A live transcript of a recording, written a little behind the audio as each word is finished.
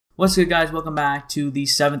What's good, guys? Welcome back to the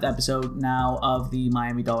 7th episode now of the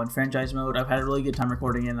Miami Dolphins franchise mode. I've had a really good time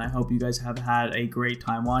recording it, and I hope you guys have had a great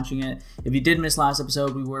time watching it. If you did miss last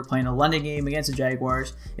episode, we were playing a London game against the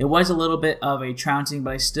Jaguars. It was a little bit of a trouncing,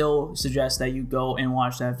 but I still suggest that you go and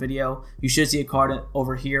watch that video. You should see a card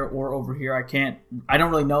over here or over here. I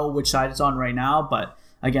don't really know which side it's on right now, but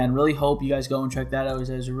again, really hope you guys go and check that out.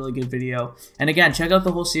 It's a really good video. And again, check out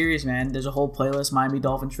the whole series, man. There's a whole playlist, Miami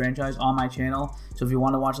Dolphins franchise, on my channel. So if you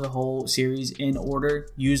want to watch the whole series in order,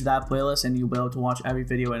 use that playlist and you'll be able to watch every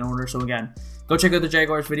video in order. So again, go check out the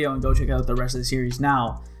Jaguars video and go check out the rest of the series.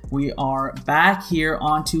 Now, we are back here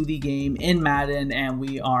onto the game in Madden, and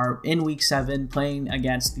we are in week 7 playing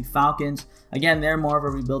against the Falcons. Again, they're more of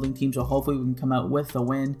a rebuilding team, so hopefully we can come out with the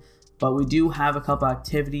win. But we do have a couple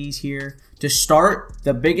activities here. To start,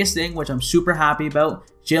 the biggest thing, which I'm super happy about,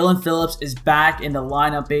 JAELAN Phillips is back in the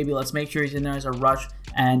lineup, baby. Let's make sure he's in there as a rush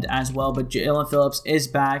and as well. But JAELAN Phillips is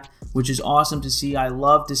back, which is awesome to see. I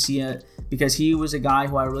love to see it because he was a guy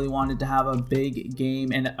who I really wanted to have a big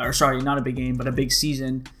game, or sorry, not a big game, but a big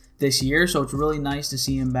season this year. So it's really nice to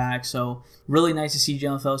see him back. So really nice to see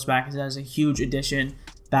JAELAN Phillips back. It has a huge addition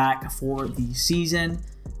back for the season.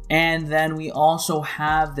 And then we also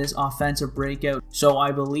have this offensive breakout. So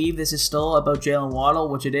I believe this is still about Jalen Waddle,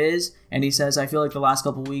 which it is. And he says, I feel like the last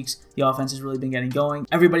couple weeks, the offense has really been getting going.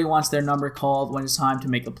 Everybody wants their number called when it's time to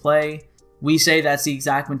make a play. We say that's the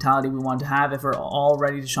exact mentality we want to have. If we're all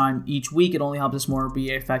ready to shine each week, it only helps us more be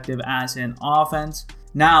effective as an offense.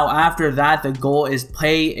 Now, after that, the goal is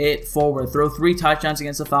pay it forward. Throw 3 touchdowns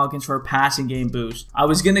against the Falcons for a passing game boost. I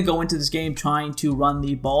was going to go into this game trying to run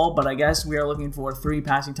the ball, but I guess we are looking for 3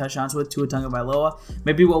 passing touchdowns with Tua tagovailoa.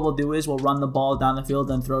 Maybe what we'll do is we'll run the ball down the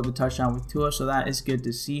field and throw the touchdown with Tua, so that is good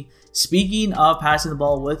to see. Speaking of passing the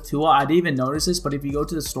ball with Tua, I didn't even notice this, but if you go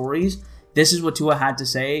to the stories, this is what Tua had to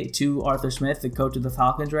say to Arthur Smith, the coach of the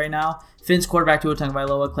Falcons right now. Finn's quarterback Tua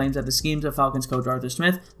tagovailoa claims that the schemes of Falcons coach Arthur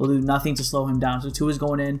Smith will do nothing to slow him down. So Tua's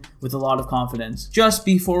going in with a lot of confidence. Just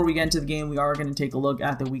before we get into the game, we are going to take a look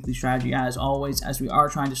at the weekly strategy as always, as we are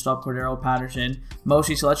trying to stop Cordero Patterson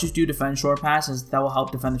mostly. So let's just do defend short passes. That will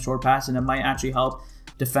help defend the short pass, and it might actually help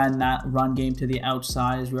defend that run game to the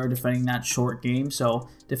outside as we are defending that short game. So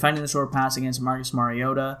defending the short pass against Marcus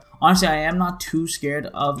Mariota. Honestly, I am not too scared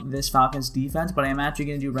of this Falcons defense, but I am actually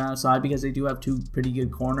going to do run outside because they do have 2 pretty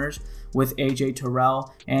good corners with AJ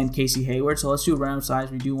Terrell and Casey Hayward. So let's do run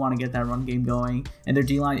outside. We do want to get that run game going, and their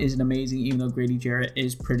D-line isn't amazing, even though Grady Jarrett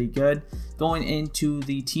is pretty good. Going into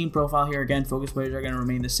the team profile here, again, focus players are going to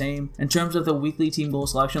remain the same. In terms of the weekly team goal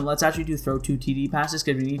selection, let's actually do throw 2 TD passes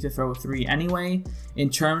because we need to throw 3 anyway. In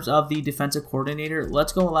terms of the defensive coordinator,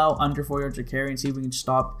 let's go allow under 4 yards of carry and see if we can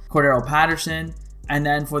stop Cordero Patterson. And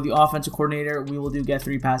then for the offensive coordinator, we will do get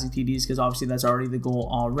 3 passing TDs because obviously that's already the goal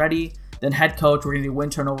already. Then head coach, we're going to do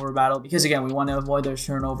win turnover battle because again, we want to avoid those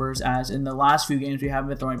turnovers, as in the last few games we haven't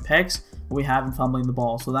been throwing picks, but we haven't fumbling the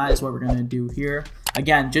ball. So that is what we're going to do here.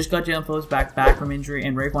 Again, just got JAELAN Phillips back from injury,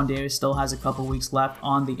 and Raekwon Davis still has a couple weeks left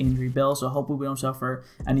on the injury bill. So hopefully we don't suffer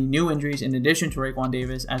any new injuries in addition to Raekwon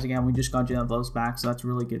Davis, as again, we just got JAELAN Phillips back, so that's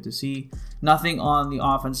really good to see. Nothing on the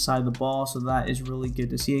offensive side of the ball, so that is really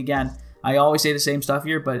good to see. Again, I always say the same stuff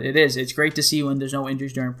here, but it's great to see when there's no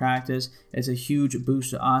injuries during practice. It's a huge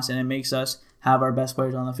boost to us, and it makes us have our best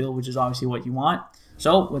players on the field, which is obviously what you want.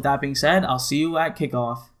 So with that being said, I'll see you at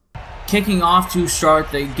kickoff. Kicking off to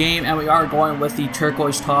start the game, and we are going with the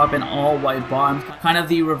turquoise top and all white bottom, kind of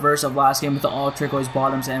the reverse of last game with the all turquoise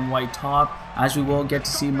bottoms and white top, as we will get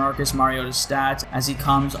to see Marcus Mariota's stats as he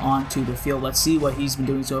comes onto the field. Let's see what he's been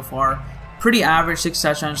doing so far. Pretty average, 6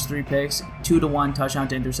 touchdowns, 3 picks, 2-to-1 touchdown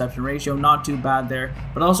to interception ratio. Not too bad there,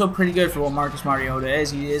 but also pretty good for what Marcus Mariota is.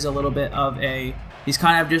 He is a little bit of he's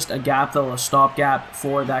kind of just a gap, though, a stopgap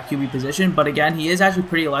for that QB position. But again, he is actually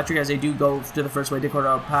pretty electric as they do go to the first way to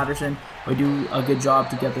Cordero Patterson. They do a good job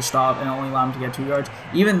to get the stop and only allow him to get 2 yards.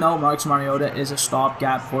 Even though Marcus Mariota is a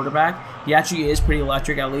stopgap quarterback, he actually is pretty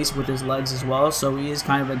electric, at least with his legs as well. So he is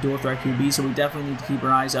kind of a dual threat QB, so we definitely need to keep our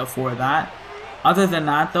eyes out for that. Other than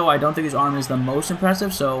that, though, I don't think his arm is the most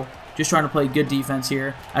impressive, so just trying to play good defense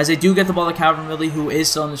here. As they do get the ball to Calvin Ridley, who is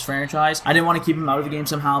still in this franchise. I didn't want to keep him out of the game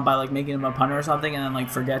somehow by making him a punter or something and then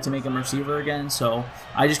forget to make him a receiver again. So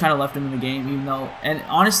I just kind of left him in the game, even though, and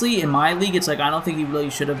honestly, in my league, it's I don't think he really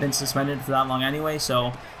should have been suspended for that long anyway.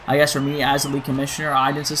 So I guess for me, as the league commissioner,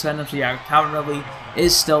 I didn't suspend him. So yeah, Calvin Ridley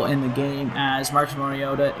is still in the game as Marcus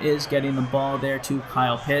Mariota is getting the ball there to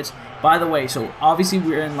Kyle Pitts. By the way, so obviously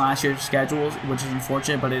we're in last year's schedules, which is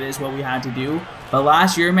unfortunate, but it is what we had to do. But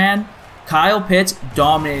last year, man, Kyle Pitts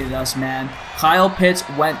dominated us, man. Kyle Pitts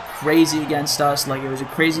went crazy against us. Like, it was a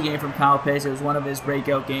crazy game from Kyle Pitts. It was one of his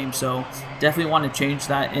breakout games, so definitely want to change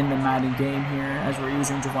that in the Madden game here as we're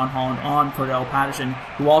using Javon Holland on Cordell Patterson,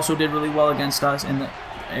 who also did really well against us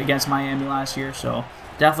against Miami last year, so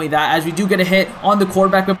definitely that, as we do get a hit on the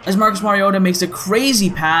quarterback as Marcus Mariota makes a crazy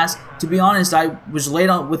pass. To be honest, I was late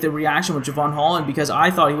on with the reaction with Javon Holland because I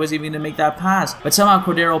thought he wasn't even going to make that pass. But somehow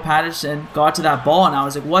Cordell Patterson got to that ball, and I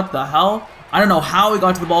was like, what the hell? I don't know how he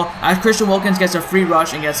got to the ball, as Christian Wilkins gets a free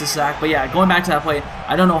rush and gets a sack. But yeah, going back to that play,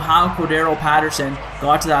 I don't know how Cordell Patterson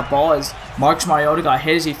got to that ball as Marcus Mariota got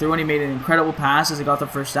hit as he threw, and he made an incredible pass as he got the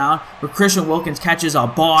first down. But Christian Wilkins catches a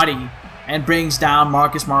body and brings down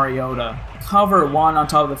Marcus Mariota. Cover one on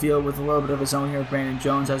top of the field with a little bit of a zone here with Brandon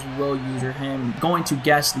Jones, as we will use him. Going to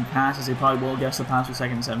guess the pass, as they probably will guess the pass with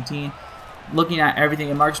 2nd and 17. Looking at everything,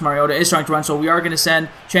 and Marcus Mariota is trying to run, so we are going to send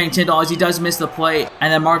Channing Tindall as he does miss the play,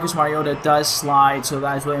 and then Marcus Mariota does slide, so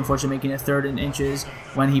that is really unfortunate, making it 3rd and inches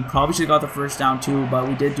when he probably should have got the first down too, but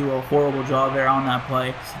we did do a horrible job there on that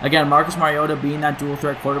play. Again, Marcus Mariota being that dual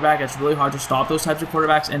threat quarterback, it's really hard to stop those types of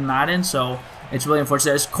quarterbacks in Madden, so it's really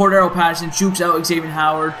unfortunate. As Cordell Patterson jukes out Xavier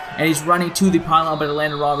Howard, and he's running to the pylon, but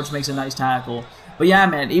Landon Roberts makes a nice tackle. But yeah,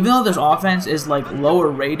 man, even though this offense is like lower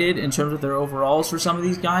rated in terms of their overalls for some of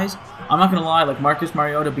these guys, I'm not going to lie, like Marcus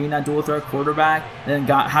Mariota being that dual threat quarterback, and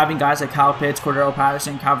then having guys like Kyle Pitts, Cordell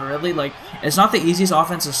Patterson, Calvin Ridley, like, it's not the easiest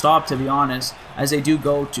offense to stop, to be honest, as they do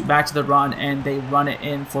go back to the run and they run it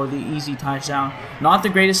in for the easy touchdown. Not the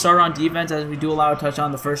greatest start on defense, as we do allow a touchdown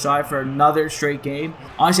on the first drive for another straight game.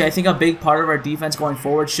 Honestly, I think a big part of our defense going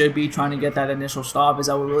forward should be trying to get that initial stop, as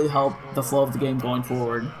that will really help the flow of the game going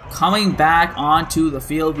forward. Coming back onto the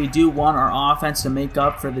field, we do want our offense to make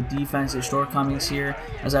up for the defensive shortcomings here,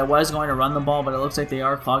 as I was going to run the ball, but it looks like they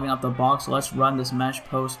are clogging up the box, so let's run this mesh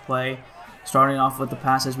post play. Starting off with the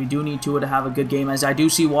passes, we do need Tua to have a good game, as I do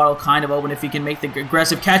see Waddle kind of open if he can make the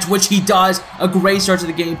aggressive catch, which he does. A great start to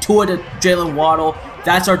the game. Tua to Jalen Waddle.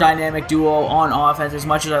 That's our dynamic duo on offense. As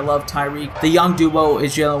much as I love Tyreek, the young duo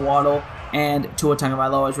is Jalen Waddle and Tua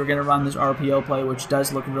Tagovailoa, as we're going to run this RPO play, which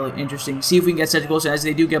does look really interesting. See if we can get Cedric Wilson, as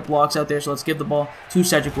they do get blocks out there, so let's give the ball to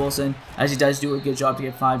Cedric Wilson, as he does do a good job to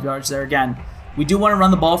get 5 yards there. Again, we do want to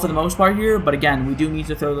run the ball for the most part here, but again, we do need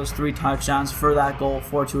to throw those 3 touchdowns for that goal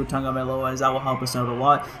for Tua Tagovailoa, as that will help us out a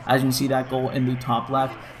lot. As you can see, that goal in the top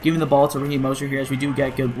left. Giving the ball to Raheem Mostert here, as we do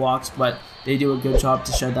get good blocks, but they do a good job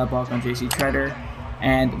to shed that block on JC Treader,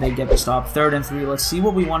 and they get the stop. 3rd and 3. Let's see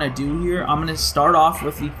what we want to do here. I'm going to start off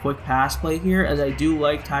with the quick pass play here, as I do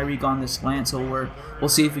like Tyreek on this slant, so we'll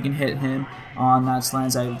see if we can hit him on that slant,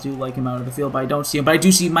 as I do like him out of the field, but I don't see him. But I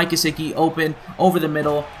do see Mike Gesicki open over the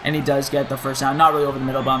middle, and he does get the first down. Not really over the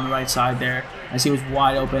middle, but on the right side there, as he was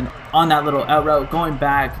wide open on that little out route. Going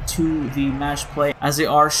back to the mesh play, as they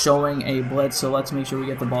are showing a blitz, so let's make sure we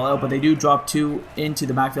get the ball out. But they do drop 2 into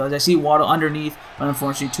the backfield, as I see Waddle underneath, but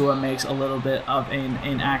unfortunately Tua makes a little bit of an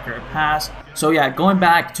inaccurate pass. So yeah, going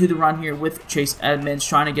back to the run here with Chase Edmonds,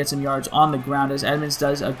 trying to get some yards on the ground, as Edmonds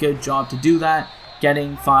does a good job to do that,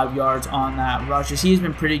 getting 5 yards on that rush, as he's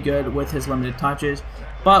been pretty good with his limited touches.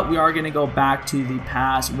 But we are going to go back to the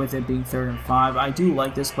pass with it being 3rd and 5. I do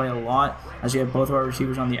like this play a lot, as we have both of our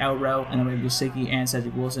receivers on the out route, and then we have Gesicki and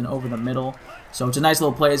Cedric Wilson over the middle. So it's a nice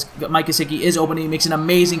little play, as Mike Gesicki is opening, he makes an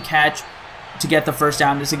amazing catch to get the first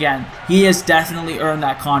down. This again, he has definitely earned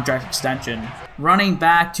that contract extension. Running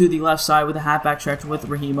back to the left side with a halfback stretch with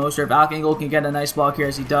Raheem Mostert. If Alec Ingold can get a nice block here,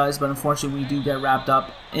 as he does, but unfortunately we do get wrapped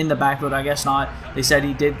up in the backfield. I guess not. They said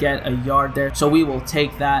he did get a yard there, so we will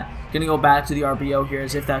take that. Going to go back to the RPO here,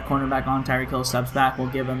 as if that cornerback on Tyreek Hill steps back, we'll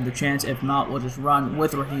give him the chance. If not, we'll just run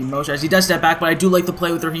with Raheem Mostert, as he does step back, but I do like the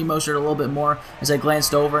play with Raheem Mostert a little bit more, as I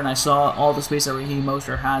glanced over and I saw all the space that Raheem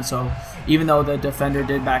Mostert had. So even though the defender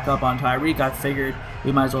did back up on Tyreek, I figured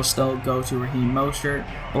we might as well still go to Raheem Mostert.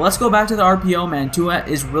 But let's go back to the RPO, man. Tua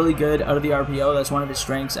is really good out of the RPO. That's one of his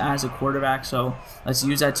strengths as a quarterback, so let's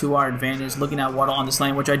use that to our advantage. Looking at Waddle on this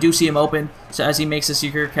lane, which I do see him open, so as he makes a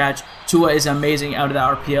secure catch, Tua is amazing out of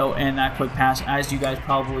that RPO and that quick pass, as you guys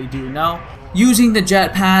probably do know. Using the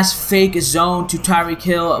jet pass, fake zone to Tyreek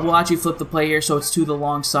Hill. We'll actually flip the play here, so it's to the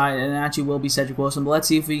long side, and it actually will be Cedric Wilson. But let's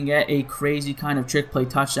see if we can get a crazy kind of trick play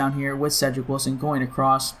touchdown here with Cedric Wilson going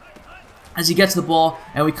across, as he gets the ball,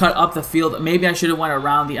 and we cut up the field. Maybe I should have went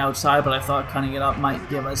around the outside, but I thought cutting it up might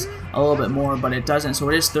give us a little bit more, but it doesn't. So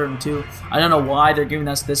it is 3rd and 2. I don't know why they're giving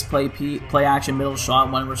us this play action middle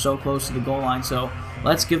shot when we're so close to the goal line. So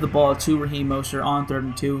let's give the ball to Raheem Mostert on 3rd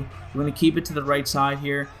and 2. We're going to keep it to the right side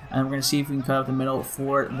here, and we're going to see if we can cut up the middle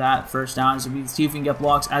for that first down. So we see if we can get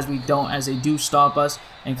blocks as we don't, as they do stop us.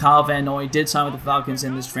 And Kyle Van Noy did sign with the Falcons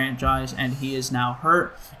in this franchise, and he is now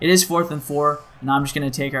hurt. It is 4th and 4, and I'm just going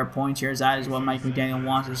to take our points here, as that is what Mike McDaniel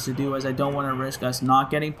wants us to do, as I don't want to risk us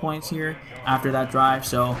not getting points here after that drive.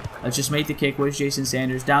 So let's just make the kick with Jason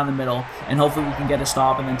Sanders down the middle, and hopefully we can get a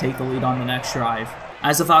stop and then take the lead on the next drive.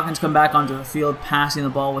 As the Falcons come back onto the field, passing the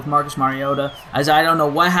ball with Marcus Mariota, as I don't know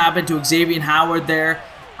what happened to Xavier Howard there.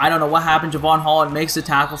 I don't know what happened. Javon Holland makes the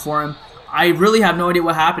tackle for him. I really have no idea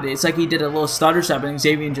what happened. It's like he did a little stutter step and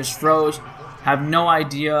Xavier just froze. Have no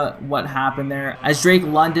idea what happened there. As Drake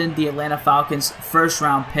London, the Atlanta Falcons'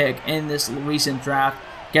 first-round pick in this recent draft,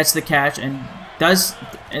 gets the catch and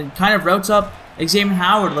kind of routes up Xavier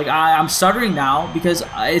Howard. Like I'm stuttering now because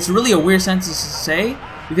it's really a weird sentence to say,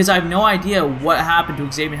 because I have no idea what happened to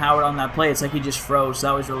Xavier Howard on that play. It's like he just froze. So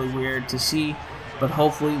that was really weird to see. But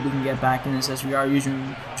hopefully we can get back in this, as we are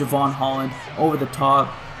using Javon Holland over the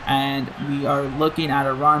top. And we are looking at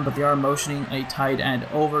a run, but they are motioning a tight end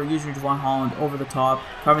over, using Javon Holland over the top,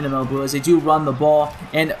 covering the middle blue as they do run the ball.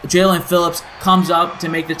 And JAELAN Phillips comes up to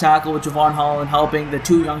make the tackle with Javon Holland helping the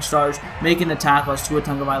two young stars making the tackle as Tua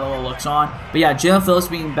Tagovailoa looks on. But yeah, JAELAN Phillips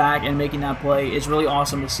being back and making that play is really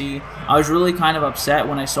awesome to see. I was really kind of upset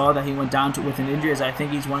when I saw that he went down with an injury, as I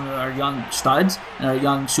think he's one of our young studs and our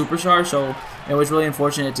young superstars. So it was really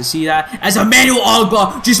unfortunate to see that, as Emmanuel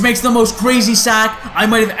Ogbah just makes the most crazy sack I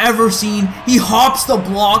might have ever seen. He hops the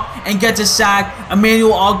block and gets a sack.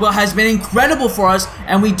 Emmanuel Ogbah has been incredible for us,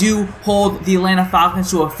 and we do hold the Atlanta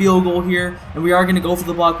Falcons to a field goal here, and we are going to go for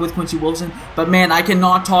the block with Quincy Wilson. But man, I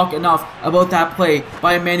cannot talk enough about that play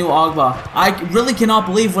by Emmanuel Ogbah. I really cannot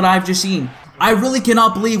believe what I've just seen. I really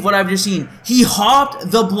cannot believe what I've just seen. He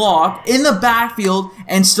hopped the block in the backfield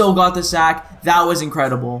and still got the sack. That was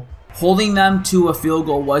incredible. Holding them to a field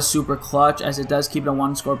goal was super clutch, as it does keep it a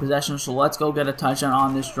one-score possession. So let's go get a touchdown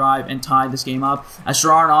on this drive and tie this game up, as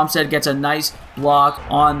Sharon Armstead gets a nice block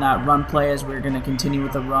on that run play, as we're going to continue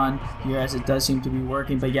with the run here, as it does seem to be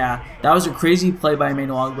working. But yeah, that was a crazy play by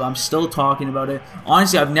Emmanuel Ogbah. I'm still talking about it.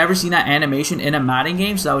 Honestly, I've never seen that animation in a Madden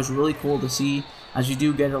game, so that was really cool to see, as you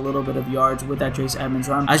do get a little bit of yards with that Chase Edmonds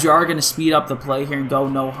run, as you are going to speed up the play here and go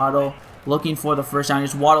no huddle. Looking for the first down.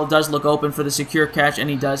 Waddle does look open for the secure catch, and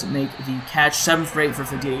he does make the catch. 7 for 8 for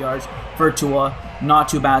 58 yards for Tua. Not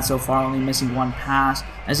too bad so far, only missing one pass.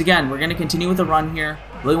 As again, we're going to continue with the run here.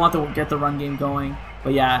 Really want to get the run game going.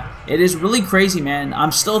 But yeah, it is really crazy, man.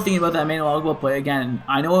 I'm still thinking about that Emmanuel Ogbah play again.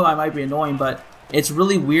 I know I might be annoying, but it's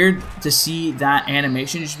really weird to see that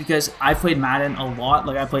animation, just because I've played Madden a lot.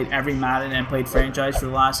 Like, I played every Madden and played franchise for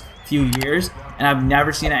the last few years, and I've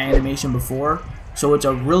never seen that animation before. So it's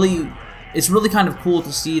really kind of cool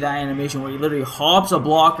to see that animation where he literally hops a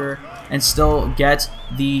blocker and still gets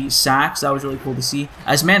the sacks. That was really cool to see.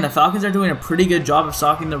 As man, the Falcons are doing a pretty good job of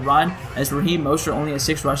stocking the run, as Raheem Mostert only has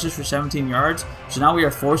 6 rushes for 17 yards. So now we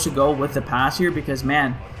are forced to go with the pass here, because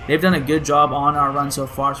man, they've done a good job on our run so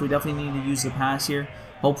far. So we definitely need to use the pass here.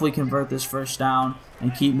 Hopefully convert this first down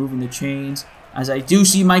and keep moving the chains. As I do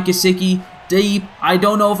see Mike Gesicki deep. I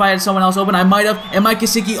don't know if I had someone else open. I might have. And Mike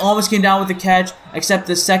Gesicki almost came down with the catch, except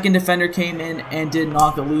the second defender came in and did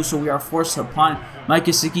knock it loose. So we are forced to punt. Mike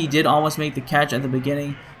Gesicki did almost make the catch at the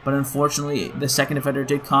beginning, but unfortunately the second defender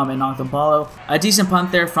did come and knock the ball out. A decent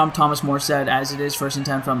punt there from Thomas Morstead, as it is 1st and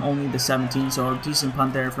 10 from only the 17. So a decent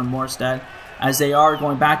punt there from Morstead, as they are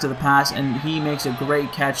going back to the pass, and he makes a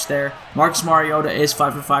great catch there. Marcus Mariota is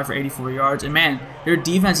 5 for 5 for 84 yards, and man, their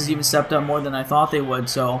defense has even stepped up more than I thought they would.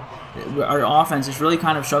 So our offense is really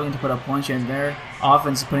kind of struggling to put up points here, and their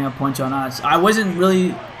offense is putting up points on us. I wasn't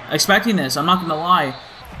really expecting this, I'm not going to lie.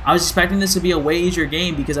 I was expecting this to be a way easier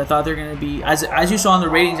game, because I thought they're going to be, as you saw in the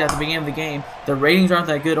ratings at the beginning of the game, the ratings aren't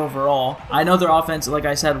that good overall. I know their offense, like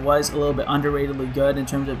I said, was a little bit underratedly good in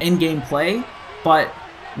terms of in-game play, but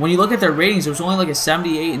when you look at their ratings, it was only like a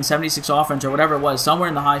 78 and 76 offense, or whatever it was, somewhere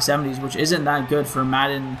in the high 70s, which isn't that good for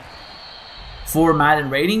Madden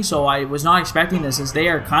rating. So I was not expecting this, as they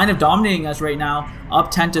are kind of dominating us right now,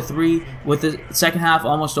 up 10-3 with the second half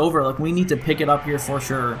almost over. Like, we need to pick it up here for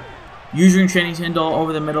sure. Using Channing Tindall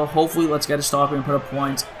over the middle. Hopefully, let's get a stop and put up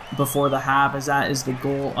points before the half, as that is the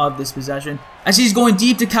goal of this possession. As he's going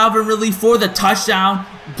deep to Calvin Ridley for the touchdown.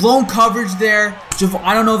 Blown coverage there.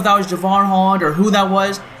 I don't know if that was Javon Holland or who that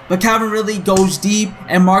was, but Calvin Ridley goes deep,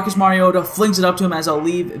 and Marcus Mariota flings it up to him, as I'll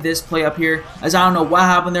leave this play up here, as I don't know what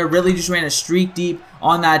happened there. Ridley just ran a streak deep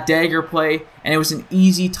on that dagger play, and it was an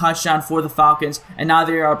easy touchdown for the Falcons, and now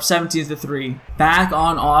they are up 17-3. Back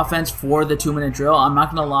on offense for the 2-minute drill. I'm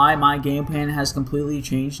not going to lie, my game plan has completely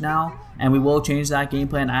changed now, and we will change that game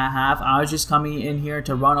plan at half. I was just coming in here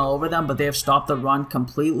to run all over them, but they have stopped the run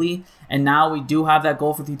completely, and now we do have that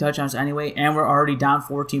goal for 3 touchdowns anyway, and we're already down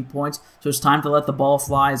 14 points, so it's time to let the ball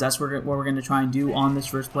fly, as that's what we're going to try and do on this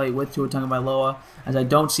first play with Tua Tagovailoa, as I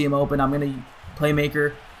don't see him open. I'm going to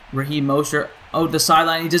playmaker Raheem Mostert. Oh, the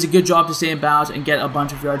sideline. He does a good job to stay in bounds and get a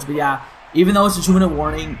bunch of yards. But yeah, even though it's a 2-minute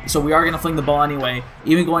warning, so we are going to fling the ball anyway.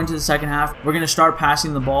 Even going to the second half, we're going to start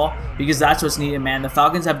passing the ball because that's what's needed, man. The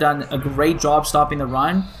Falcons have done a great job stopping the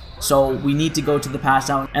run, so we need to go to the pass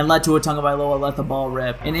down and let Tua Tagovailoa let the ball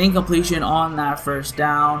rip. An incompletion on that first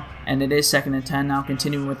down, and it is 2nd and 10 now,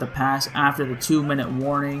 continuing with the pass after the 2-minute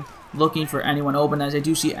warning. Looking for anyone open, as I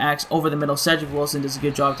do see X over the middle. Cedric Wilson does a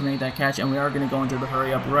good job to make that catch, and we are going to go into the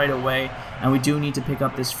hurry up right away, and we do need to pick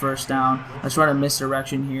up this first down. Let's run a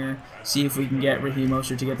misdirection here, see if we can get Raheem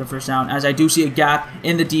Mostert to get the first down, as I do see a gap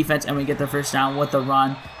in the defense, and we get the first down with the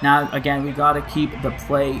run. Now, again, we got to keep the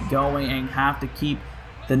play going and have to keep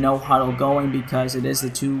the no huddle going because it is the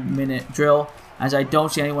 2-minute drill. As I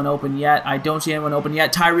don't see anyone open yet.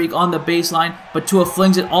 Tyreek on the baseline, but Tua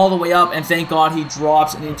flings it all the way up, and thank God he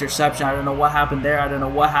drops an interception. I don't know what happened there. I don't know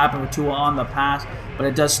what happened with Tua on the pass, but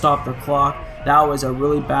it does stop the clock. That was a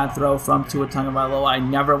really bad throw from Tua Tagovailoa. I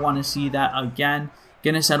never want to see that again.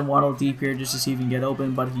 Gonna send Waddle deep here just to see if he can get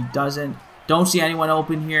open, but he doesn't. Don't see anyone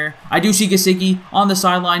open here. I do see Gesicki on the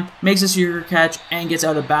sideline, makes a secure catch, and gets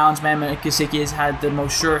out of bounds. Man, Gesicki has had the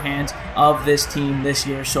most sure hands of this team this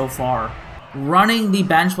year so far. Running the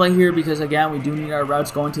bench play here because, again, we do need our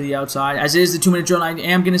routes going to the outside. As it is the 2-minute drill, I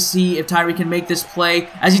am going to see if Tyreek can make this play,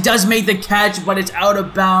 as he does make the catch, but it's out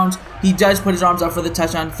of bounds. He does put his arms up for the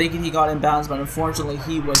touchdown, thinking he got in bounds, but unfortunately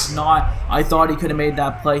he was not. I thought he could have made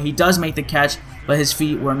that play. He does make the catch, but his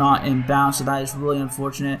feet were not in bounds, so that is really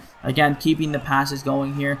unfortunate. Again, keeping the passes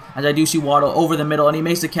going here, as I do see Waddle over the middle, and he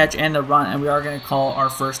makes the catch and the run, and we are going to call our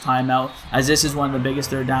first timeout, as this is one of the biggest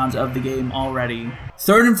third downs of the game already.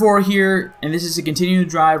 3rd and 4 here, and this is a continued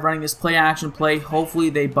drive, running this play-action play. Hopefully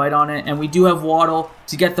they bite on it, and we do have Waddle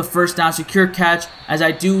to get the first down, secure catch, as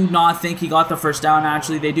I do not think he got the first down,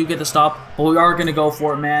 actually. They do get the stop, but we are going to go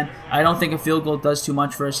for it, man. I don't think a field goal does too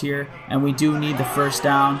much for us here, and we do need the first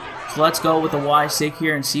down. So let's go with the Y-sig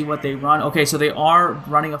here and see what they run. Okay, so they are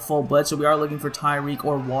running a full blitz, so we are looking for Tyreek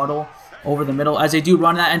or Waddle over the middle as they do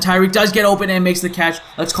run that, and Tyreek does get open and makes the catch.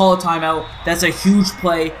 Let's call a timeout. That's a huge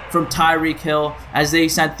play from Tyreek Hill as they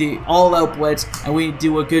sent the all-out blitz, and we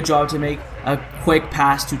do a good job to make a quick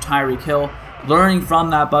pass to Tyreek Hill. Learning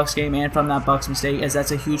from that Bucs game and from that Bucs mistake, as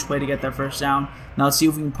that's a huge play to get that first down. Now let's see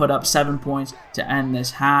if we can put up 7 points to end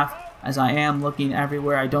this half. As I am looking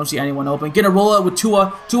everywhere, I don't see anyone open. Get a rollout with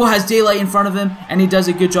Tua. Tua has daylight in front of him, and he does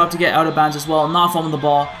a good job to get out of bounds as well. Not fumbling the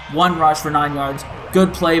ball. 1 rush for 9 yards.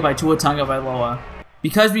 Good play by Tua Tagovailoa.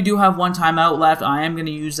 Because we do have 1 timeout left, I am going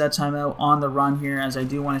to use that timeout on the run here, as I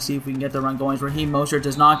do want to see if we can get the run going. Raheem Mostert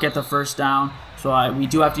does not get the first down, so we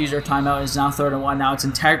do have to use our timeout. It's now 3rd and 1. Now it's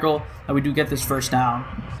integral that we do get this first down.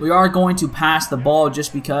 We are going to pass the ball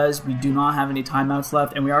just because we do not have any timeouts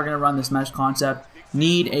left, and we are going to run this mesh concept.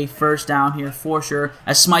 Need a first down here for sure,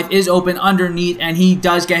 as Smythe is open underneath, and he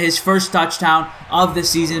does get his first touchdown of the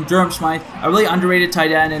season. Durham Smythe, a really underrated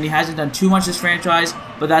tight end, and he hasn't done too much this franchise,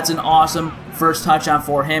 but that's an awesome first touchdown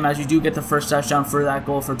for him, as you do get the first touchdown for that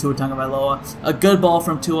goal for Tua Tagovailoa. A good ball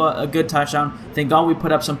from Tua, a good touchdown. Thank God we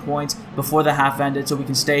put up some points before the half ended so we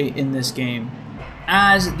can stay in this game.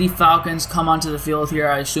 As the Falcons come onto the field here,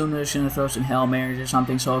 I assume they're just going to throw some Hail Marys or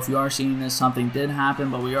something. So if you are seeing this, something did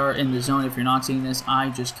happen, but we are in the zone. If you're not seeing this, I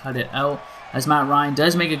just cut it out. As Matt Ryan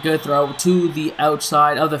does make a good throw to the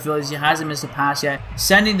outside of the field. He hasn't missed a pass yet.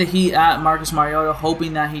 Sending the heat at Marcus Mariota,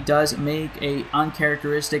 hoping that he does make a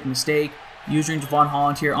uncharacteristic mistake. Using Javon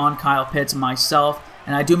Holland here on Kyle Pitts myself.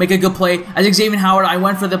 And I do make a good play. As Xavier Howard, I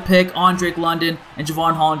went for the pick on Drake London, and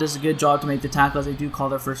Javon Holland does a good job to make the tackle, as they do call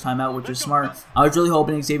their first time out, which is smart. I was really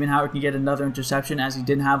hoping Xavier Howard can get another interception, as he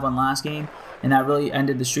didn't have one last game, and that really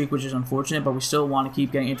ended the streak, which is unfortunate, but we still want to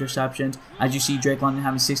keep getting interceptions. As you see, Drake London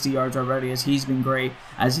having 60 yards already, as he's been great,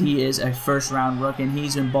 as he is a first-round rookie, and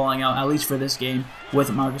he's been balling out, at least for this game,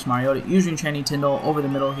 with Marcus Mariota. Using Channing Tindall over the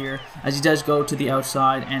middle here, as he does go to the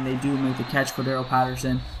outside, and they do make the catch. Cordero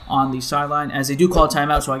Patterson on the sideline, as they do call a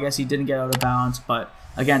timeout, so I guess he didn't get out of bounds, but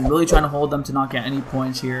again, really trying to hold them to not get any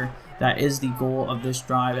points here. That is the goal of this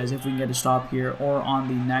drive, as if we can get a stop here or on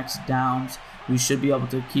the next downs, we should be able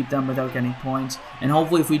to keep them without getting points. And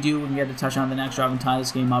hopefully if we do, we can get a touchdown on the next drive and tie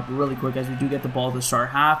this game up really quick, as we do get the ball to start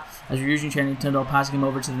half, as we're using Channing Tindall, passing him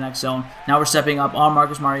over to the next zone. Now we're stepping up on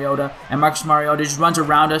Marcus Mariota, and Marcus Mariota just runs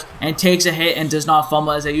around us and takes a hit and does not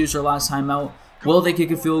fumble as they used their last time out. Will they kick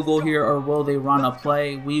a field goal here, or will they run a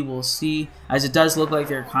play? We will see, as it does look like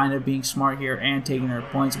they're kind of being smart here and taking their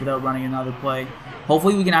points without running another play.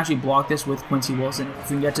 Hopefully we can actually block this with Quincy Wilson if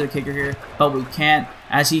we can get to the kicker here, but we can't,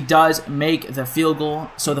 as he does make the field goal.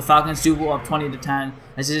 So the Falcons do go up 20-10,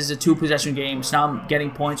 as it is a 2-possession game. So now getting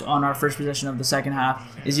points on our first possession of the second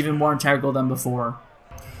half is even more integral than before.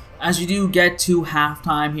 As we do get to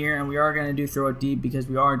halftime here, and we are going to do throw it deep because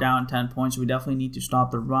we are down 10 points, so we definitely need to stop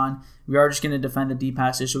the run. We are just going to defend the deep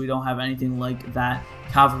passes so we don't have anything like that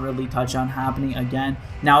Calvin Ridley touchdown happening again.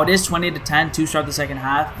 Now it is 20-10 to start the second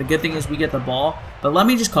half. The good thing is we get the ball, but let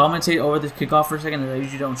me just commentate over this kickoff for a second, as I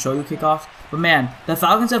usually don't show you kickoffs. But man, the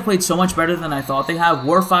Falcons have played so much better than I thought they have.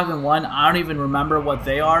 We're 5-1. I don't even remember what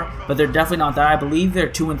they are, but they're definitely not that. I believe they're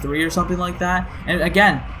 2-3 or something like that. And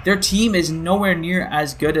again, their team is nowhere near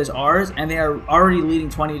as good as ours, and they are already leading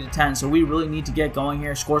 20-10. So we really need to get going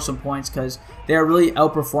here, score some points, because they are really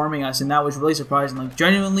outperforming us, and that was really surprising. Like,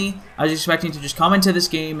 genuinely, I was expecting to just come into this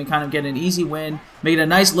game and kind of get an easy win, make it a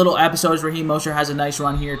nice little episode as Raheem Mostert has a nice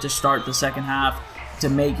run here to start the second half to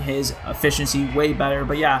make his efficiency way better.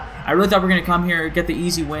 But yeah, I really thought we were going to come here, get the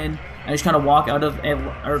easy win, and just kind of walk out of,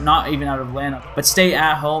 or not even out of Atlanta, but stay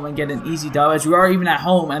at home and get an easy dub, as we are even at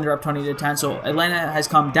home and they're up 20-10. So Atlanta has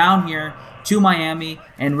come down here to Miami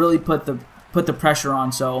and really put the pressure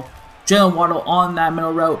on. So Jalen Waddle on that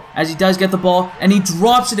middle route, as he does get the ball, and he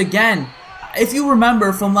drops it again. If you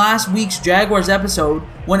remember from last week's Jaguars episode,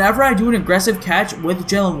 whenever I do an aggressive catch with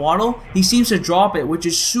Jalen Waddle, he seems to drop it, which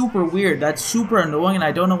is super weird. That's super annoying, and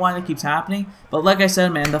I don't know why that keeps happening. But like I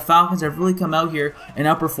said, man, the Falcons have really come out here and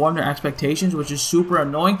outperformed their expectations, which is super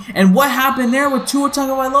annoying. And what happened there with Tua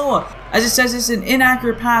Tagovailoa? As it says, it's an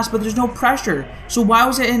inaccurate pass, but there's no pressure. So why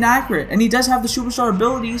was it inaccurate? And he does have the superstar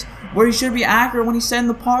abilities where he should be accurate when he's set in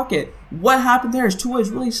the pocket. What happened there is Tua is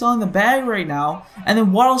really selling the bag right now, and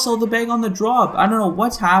then Waddle sold the bag on the drop. I don't know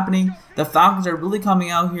what's happening. The Falcons are really coming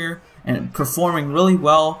out here and performing really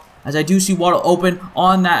well, as I do see Waddle open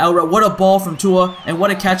on that out route. What a ball from Tua, and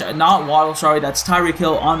what a catch. Not Waddle, sorry, that's Tyreek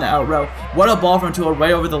Hill on the out route. What a ball from Tua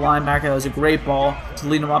right over the linebacker. That was a great ball to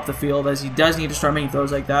lead him up the field, as he does need to start making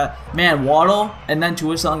throws like that. Man, Waddle and then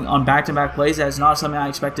Tua selling on back-to-back plays. That is not something I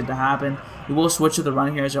expected to happen. We will switch to the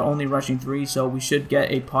run here, as they're only rushing 3, so we should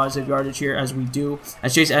get a positive yardage here, as we do,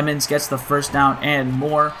 as Chase Edmonds gets the first down and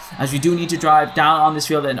more, as we do need to drive down on this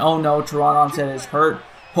field. And oh no, Teron Armstead is hurt.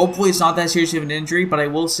 Hopefully it's not that serious of an injury, but I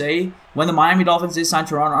will say, when the Miami Dolphins did sign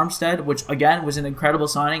Teron Armstead, which again was an incredible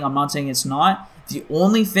signing, I'm not saying it's not, the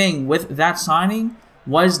only thing with that signing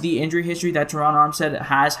was the injury history that Teron Armstead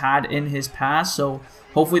has had in his past. So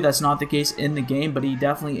hopefully that's not the case in the game, but he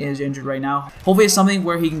definitely is injured right now. Hopefully it's something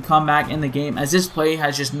where he can come back in the game, as this play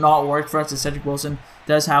has just not worked for us. As Cedric Wilson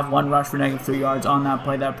does have 1 rush for -3 yards on that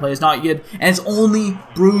play. That play is not good, and it's only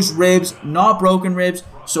bruised ribs, not broken ribs.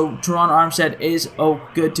 So Teron Armstead is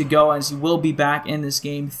good to go, as he will be back in this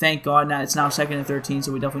game. Thank God. Now it's now 2nd and 13,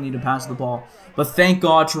 so we definitely need to pass the ball. But thank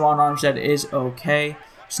God Teron Armstead is okay.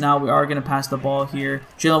 So now we are going to pass the ball here.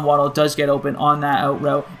 Jalen Waddle does get open on that out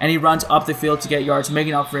route, and he runs up the field to get yards,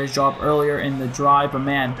 making up for his drop earlier in the drive. But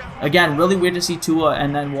man, again, really weird to see Tua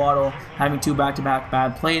and then Waddle having 2 back-to-back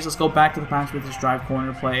bad plays. Let's go back to the pass with this drive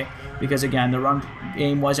corner play, because again, the run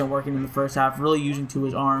game wasn't working in the first half, really using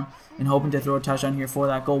Tua's arm and hoping to throw a touchdown here for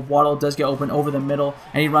that goal. Waddle does get open over the middle,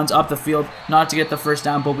 and he runs up the field, not to get the first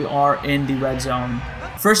down, but we are in the red zone.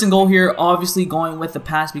 First and goal here, obviously going with the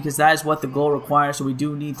pass, because that is what the goal requires. So we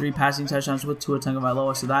do need 3 passing touchdowns with Tua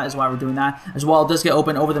Tagovailoa, so that is why we're doing that. As well, it does get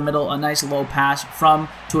open over the middle, a nice low pass from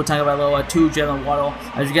Tua Tagovailoa to Jalen Waddle,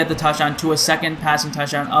 as we get the touchdown, to a second passing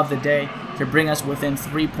touchdown of the day to bring us within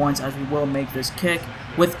 3 points, as we will make this kick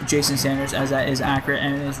with Jason Sanders, as that is accurate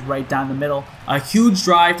and it is right down the middle. A huge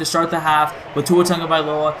drive to start the half with Tua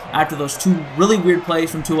Tagovailoa after those 2 really weird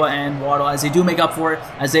plays from Tua and Waddle, as they do make up for it,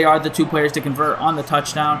 as they are the 2 players to convert on the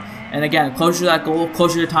touchdown. And again, closer to that goal,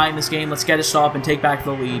 closer to tying this game. Let's get a stop and take back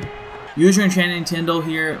the lead. Using Channing Tindall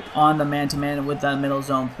here on the man-to-man with that middle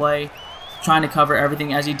zone play, trying to cover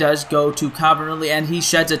everything, as he does go to Calvin Ridley, and he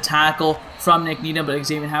sheds a tackle from Nick Needham, but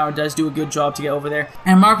Xavier Howard does do a good job to get over there.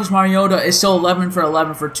 And Marcus Mariota is still 11 for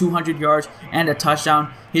 11 for 200 yards and a touchdown.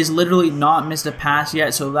 He's literally not missed a pass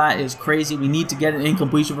yet, so that is crazy. We need to get an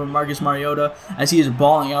incompletion from Marcus Mariota, as he is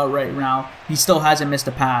balling out right now. He still hasn't missed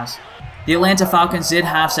a pass. The Atlanta Falcons did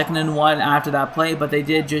have 2nd and 1 after that play, but they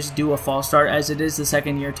did just do a false start as it is the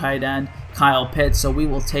second-year tight end, Kyle Pitts. So we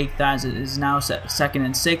will take that as it is now 2nd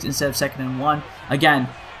and 6 instead of 2nd and 1. Again,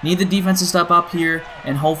 need the defense to step up here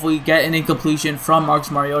and hopefully get an incompletion from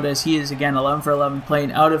Marcus Mariota as he is, again, 11 for 11,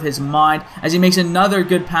 playing out of his mind as he makes another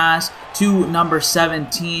good pass to number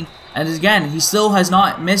 17. And again, he still has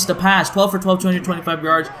not missed a pass. 12 for 12, 225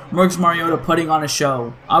 yards. Marcus Mariota putting on a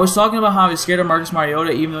show. I was talking about how I was scared of Marcus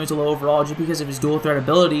Mariota even though he's a low overall just because of his dual threat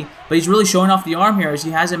ability. But he's really showing off the arm here as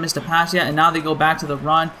he hasn't missed a pass yet. And now they go back to the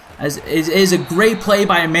run. As it is a great play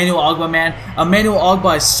by Emmanuel Ogbah, man. Emmanuel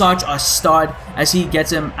Ogbah is such a stud as he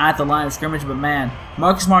gets him at the line of scrimmage. But man,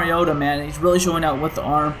 Marcus Mariota, man, he's really showing out with the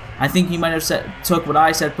arm. I think he might have took what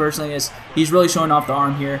I said personally as he's really showing off the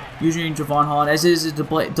arm here. Using Javon Holland as it is a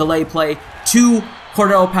delay play to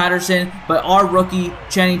Cordell Patterson, but our rookie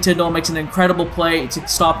Channing Tindall makes an incredible play to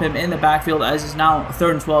stop him in the backfield as is now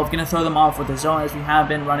 3rd and 12. Going to throw them off with the zone as we have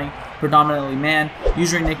been running predominantly man.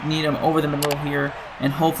 Using Nick Needham over the middle here,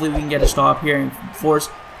 and hopefully we can get a stop here and force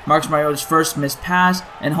Marcus Mariota's first missed pass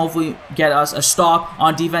and hopefully get us a stop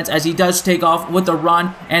on defense as he does take off with the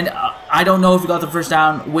run. And I don't know if we got the first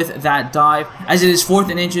down with that dive as it is 4th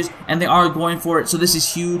and inches and they are going for it. So this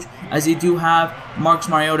is huge as they do have Marcus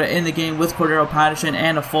Mariota in the game with Cordero Patterson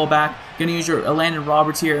and a fullback. Going to use your Landon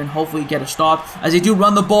Roberts here and hopefully get a stop as they do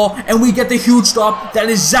run the ball and we get the huge stop. That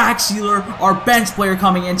is Zach Sealer, our bench player,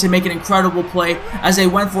 coming in to make an incredible play as they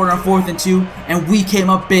went for it on 4th and 2 and we came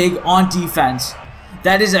up big on defense.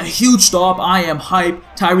 That is a huge stop. I am hyped.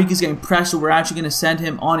 Tyreek is getting pressed, so we're actually going to send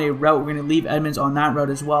him on a route. We're going to leave Edmonds on that route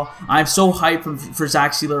as well. I'm so hyped for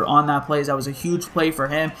Zach Sealer on that play as that was a huge play for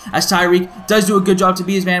him. As Tyreek does do a good job to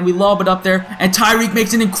be his man. We lob it up there, and Tyreek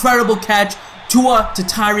makes an incredible catch. Tua to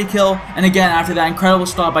Tyreek Hill, and again, after that incredible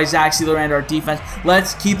stop by Zach Sealer and our defense,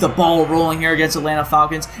 let's keep the ball rolling here against Atlanta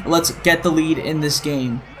Falcons, and let's get the lead in this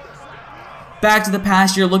game. Back to the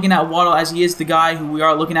pass here, looking at Waddle as he is the guy who we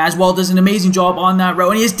are looking at as well. Does an amazing job on that route,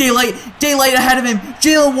 and he has daylight ahead of him.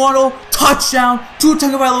 Jalen Waddle, touchdown. Tua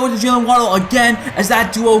Tagovailoa to Jalen Waddle again as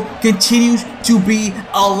that duo continues to be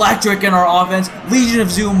electric in our offense. Legion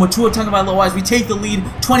of Zoom with Tua Tagovailoa as we take the lead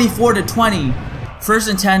 24-20. 1st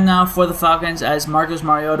and 10 now for the Falcons as Marcus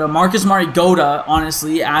Mariota,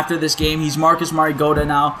 honestly, after this game, he's Marcus Mariota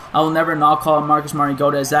now. I will never not call him Marcus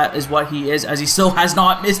Mariota as that is what he is, as he still has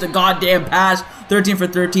not missed a goddamn pass. 13 for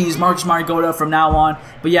 13, he's Marcus Mariota from now on.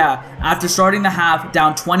 But yeah, after starting the half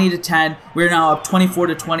down 20-10, we're now up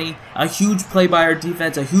 24-20. A huge play by our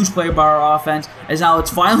defense, a huge play by our offense, as now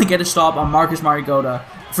let's finally get a stop on Marcus Mariota.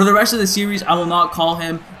 For the rest of the series, I will not call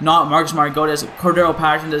him not Marcus Mariota. Cordero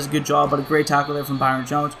Patterson does a good job, but a great tackle there from Byron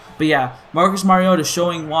Jones. But yeah, Marcus Mariota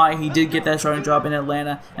showing why he did get that starting job in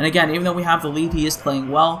Atlanta. And again, even though we have the lead, he is playing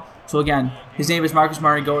well. So again, his name is Marcus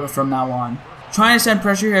Mariota from now on. Trying to send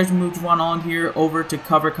pressure here as we move Javon on here over to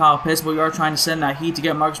cover Kyle Pitts, but we are trying to send that heat to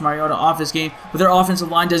get Marcus Mariota off this game. But their offensive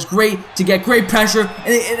line does great to get great pressure.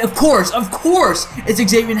 And of course, it's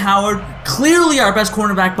Xavier Howard, clearly our best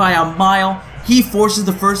cornerback by a mile. He forces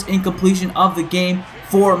the first incompletion of the game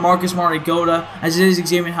for Marcus Mariota, as it is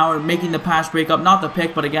Xavier Howard making the pass breakup, not the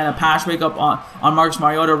pick, but again, a pass breakup on Marcus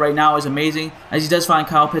Mariota right now is amazing, as he does find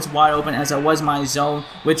Kyle Pitts wide open, as that was my zone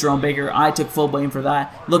with Jerome Baker. I took full blame for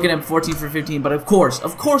that. Look at him, 14 for 15, but of course,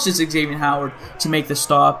 it's Xavier Howard to make the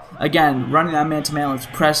stop. Again, running that man-to-man, let's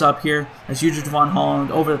press up here, as usual Javon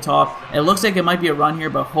Holland over the top. It looks like it might be a run here,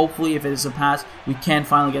 but hopefully if it is a pass, we can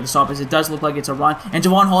finally get the stop, as it does look like it's a run, and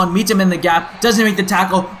Javon Holland meets him in the gap, doesn't make the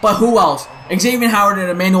tackle, but who else? Xavier Howard and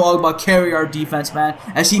Emmanuel Ogbah carry our defense, man,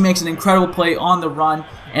 as he makes an incredible play on the run.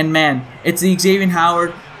 And man, it's the Xavier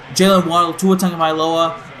Howard, Jalen Waddle, Tua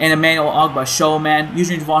Tagovailoa, and Emmanuel Ogbah show, man.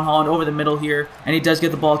 Using Javon Holland over the middle here, and he does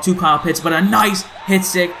get the ball to Kyle Pitts, but a nice hit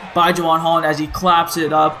stick by Javon Holland as he claps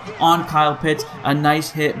it up on Kyle Pitts. A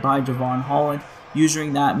nice hit by Javon Holland,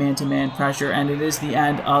 using that man-to-man pressure, and it is the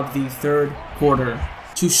end of the 3rd quarter.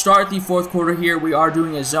 To start the 4th quarter here, we are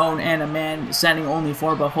doing a zone and a man, sending only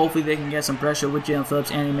 4, but hopefully they can get some pressure with Jalen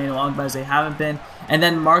Phillips and Emmanuel Ogbah as they haven't been. And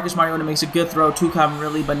then Marcus Mariota makes a good throw to Calvin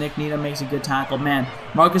Ridley, but Nick Needham makes a good tackle. Man,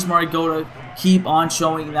 Marcus Mariota, keep on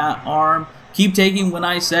showing that arm. Keep taking what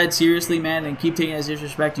I said seriously, man, and keep taking it as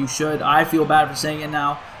disrespect. You should. I feel bad for saying it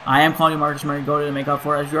now. I am calling Marcus Mariota to make up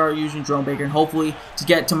for it, as we are using Jerome Baker, and hopefully to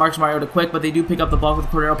get to Marcus Mariota quick, but they do pick up the ball with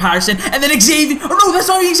Cordero Patterson, and then Xavier, oh no, that's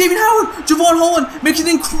not Xavier Howard, Javon Holland makes an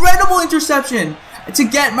incredible interception. to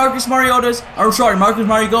get Marcus Mariota's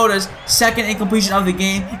second incompletion of the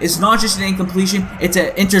game. It's not just an incompletion, it's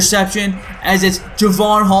an interception, as it's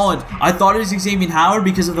Javon Holland. I thought it was Xavier Howard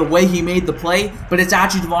because of the way he made the play, but it's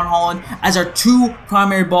actually Javon Holland, as our two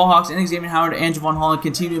primary ball hawks in Xavier Howard and Javon Holland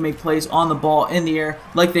continue to make plays on the ball in the air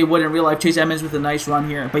like they would in real life. Chase Edmonds with a nice run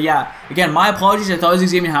here. But yeah, again, my apologies. I thought it was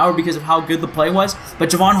Xavier Howard because of how good the play was, but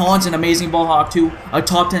Javon Holland's an amazing ball hawk too, a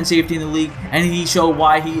top 10 safety in the league, and he showed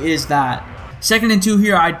why he is that. 2nd and 2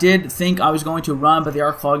 here. I did think I was going to run, but they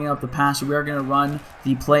are clogging up the pass, so we are going to run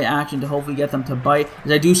the play action to hopefully get them to bite.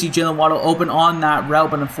 As I do see Jalen Waddle open on that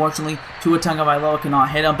route, but unfortunately, Tua Tagovailoa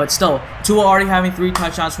cannot hit him. But still, Tua already having 3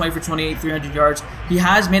 touchdowns, 20 for 28, 300 yards. He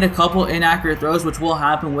has made a couple inaccurate throws, which will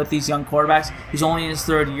happen with these young quarterbacks. He's only in his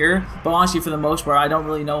 3rd year, but honestly, for the most part, I don't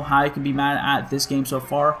really know how I can be mad at this game so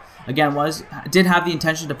far. Again, did have the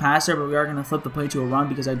intention to pass there, but we are going to flip the play to a run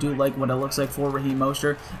because I do like what it looks like for Raheem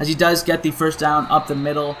Mostert, as he does get the first down up the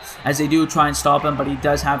middle, as they do try and stop him, but he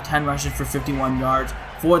does have 10 rushes for 51 yards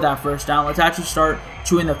for that first down. Let's actually start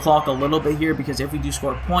chewing the clock a little bit here, because if we do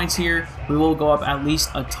score points here, we will go up at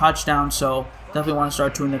least a touchdown, so definitely want to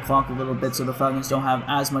start chewing the clock a little bit so the Falcons don't have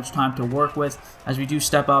as much time to work with, as we do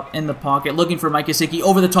step up in the pocket, looking for Mike Gesicki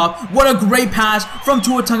over the top. What a great pass from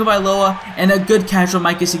Tua Tagovailoa, and a good catch from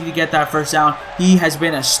Mike Gesicki to get that first down. He has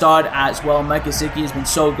been a stud as well. Mike Gesicki has been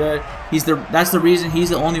so good. That's the reason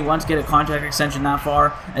he's the only one to get a contract extension that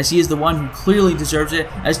far, as he is the one who clearly deserves it,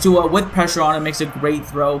 as Tua, with pressure on him, makes a great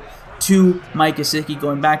throw to Mike Gesicki,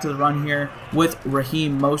 going back to the run here with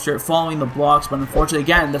Raheem Mostert following the blocks. But unfortunately,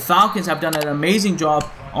 again, the Falcons have done an amazing job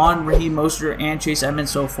on Raheem Mostert and Chase Edmonds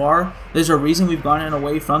so far. There's a reason we've gone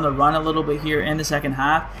away from the run a little bit here in the second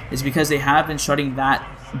half, is because they have been shutting that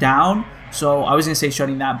down. So I was going to say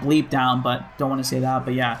shutting that bleep down, but don't want to say that.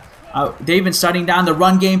 But yeah, they've been shutting down the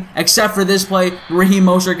run game, except for this play. Raheem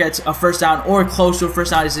Mostert gets a first down, or close to a first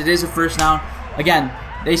down, as it is a first down. Again,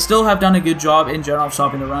 they still have done a good job in general of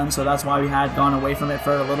stopping the run, so that's why we had gone away from it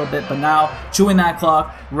for a little bit. But now, chewing that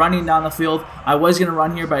clock, running down the field. I was going to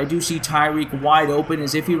run here, but I do see Tyreek wide open,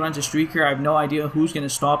 as if he runs a streak here, I have no idea who's going to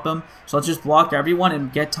stop him. So let's just block everyone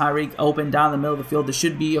and get Tyreek open down the middle of the field. This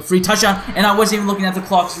should be a free touchdown, and I wasn't even looking at the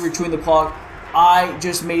clock, so we were chewing the clock. I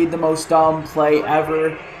just made the most dumb play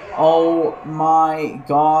ever. Oh my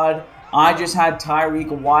god. I just had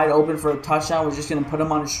Tyreek wide open for a touchdown. Was just going to put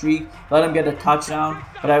him on a streak, let him get a touchdown.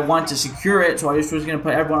 But I want to secure it, so I just was going to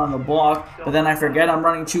put everyone on the block. But then I forget I'm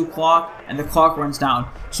running 2 clock, and the clock runs down.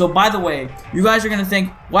 So by the way, you guys are going to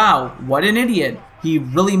think, wow, what an idiot. He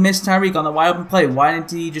really missed Tyreek on the wide open play. Why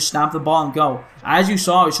didn't he just snap the ball and go? As you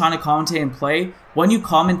saw, I was trying to commentate and play. When you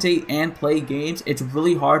commentate and play games, it's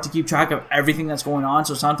really hard to keep track of everything that's going on.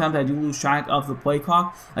 So sometimes I do lose track of the play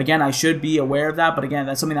clock. Again, I should be aware of that. But again,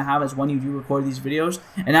 that's something that happens when you do record these videos.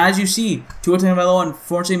 And as you see, Tua Tagovailoa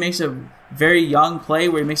unfortunately makes a very young play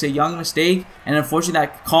where he makes a young mistake, and unfortunately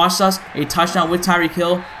that costs us a touchdown with Tyreek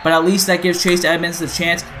Hill, but at least that gives Chase Edmonds the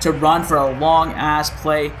chance to run for a long ass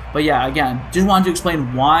play. But yeah, again, just wanted to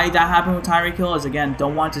explain why that happened with Tyreek Hill, as again,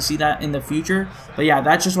 don't want to see that in the future. But yeah,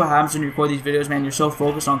 that's just what happens when you record these videos, man. You're so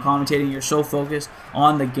focused on commentating, you're so focused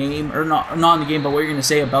on the game, or not on the game, but what you're going to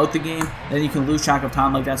say about the game, then you can lose track of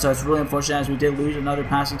time like that. So it's really unfortunate, as we did lose another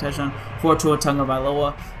passing touchdown for Tua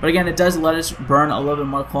Tagovailoa. But again, it does let us burn a little bit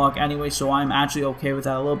more clock anyway, so I'm actually okay with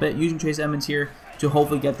that a little bit, using Chase Edmonds here to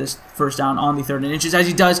hopefully get this first down on the 3rd and inches, as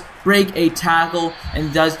he does break a tackle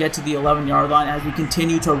and does get to the 11-yard line, as we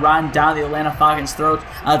continue to run down the Atlanta Falcons' throats.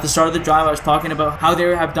 At the start of the drive, I was talking about how they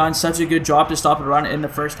have done such a good job to stop the run in the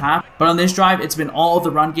first half, but on this drive, it's been all of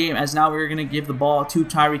the run game, as now we're going to give the ball to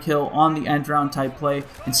Tyreek Hill on the end-round type play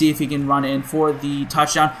and see if he can run in for the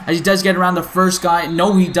touchdown, as he does get around the first guy.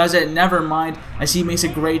 No, he doesn't, never mind, as he makes a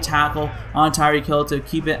great tackle on Tyreek Hill to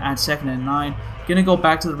keep it at 2nd and 9. Gonna go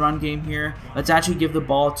back to the run game here. Let's actually give the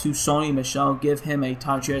ball to Sony Michel. Give him a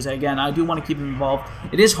touch here. As again, I do want to keep him involved.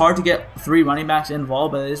 It is hard to get 3 running backs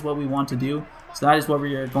involved, but it is what we want to do. So that is what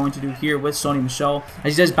we are going to do here with Sony Michel,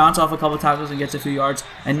 as he does bounce off a couple tackles and gets a few yards.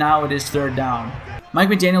 And now it is 3rd down. Mike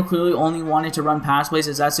McDaniel clearly only wanted to run pass plays,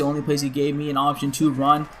 as that's the only place he gave me an option to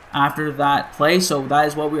run after that play. So that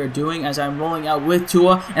is what we are doing, as I'm rolling out with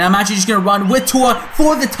Tua, and I'm actually just going to run with Tua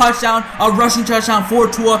for the touchdown, a rushing touchdown for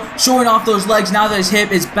Tua, showing off those legs now that his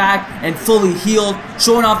hip is back and fully healed,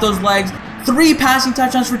 showing off those legs. 3 passing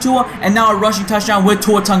touchdowns for Tua, and now a rushing touchdown with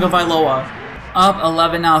Tua Tagovailoa. Up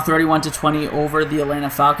 11 now, 31-20 over the Atlanta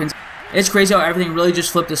Falcons. It's crazy how everything really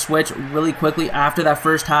just flipped a switch really quickly after that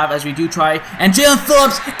first half, as we do try. And Jaelan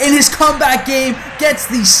Phillips, in his comeback game, gets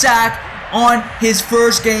the sack on his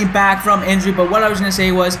first game back from injury. But what I was going to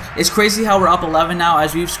say was, it's crazy how we're up 11 now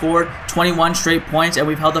as we've scored 21 straight points and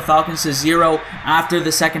we've held the Falcons to 0 after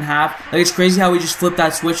the second half. Like, it's crazy how we just flipped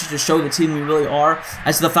that switch to show the team we really are.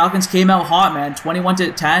 As the Falcons came out hot, man,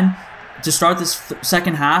 21-10 to start this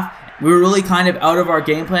second half. We were really kind of out of our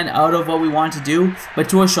game plan, out of what we wanted to do. But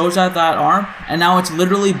Tua shows out that arm, and now it's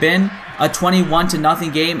literally been a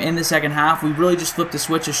 21-0 game in the second half. We really just flipped the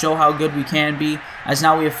switch to show how good we can be, as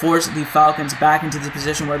now we have forced the Falcons back into the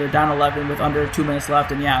position where they're down 11 with under 2 minutes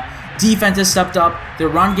left. And yeah, defense has stepped up, the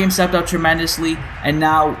run game stepped up tremendously, and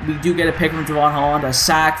now we do get a pick from Javon Holland, a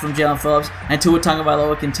sack from JAELAN Phillips, and Tua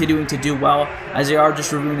Tagovailoa continuing to do well, as they are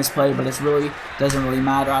just reviewing this play, but it really doesn't really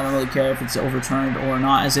matter. I don't really care if it's overturned or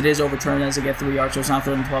not, as it is overturned as they get 3 yards, so it's now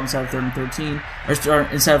 3rd and 12 instead of 3rd and 13, or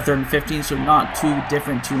instead of 3rd and 15, so not too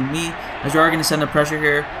different to me, as we are going to send the pressure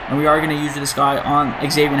here, and we are going to use this guy on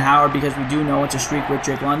Xavier Howard, because we do know it's a streak with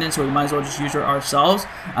Drake London, so we might as well just use her ourselves,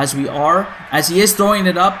 as we are, as he is throwing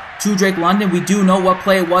it up to Drake London. We do know what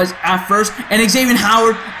play it was at first, and Xavier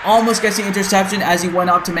Howard almost gets the interception as he went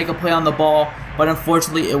up to make a play on the ball, but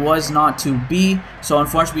unfortunately it was not to be, so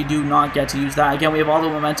unfortunately we do not get to use that. Again, we have all the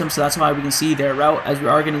momentum, so that's why we can see their route, as we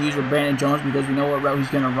are going to use with Brandon Jones, because we know what route he's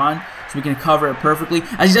going to run, so we can cover it perfectly,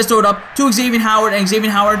 as he does throw it up to Xavier Howard, and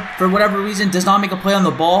Xavier Howard, for whatever reason, does not make a play on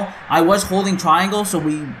the ball. I was holding triangle, so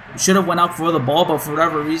we should have went up for the ball, but for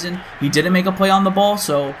whatever reason, he didn't make a play on the ball,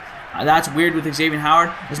 so that's weird with Xavier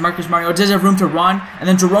Howard, as Marcus Mariota does have room to run, and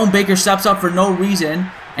then Jerome Baker steps up for no reason,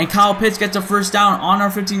 and Kyle Pitts gets a first down on our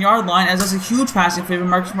 15-yard line, as that's a huge passing play from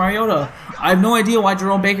Marcus Mariota. I have no idea why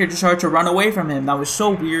Jerome Baker just started to run away from him. That was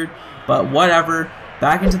so weird, but whatever.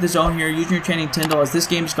 Back into the zone here, using your Channing Tindall, as this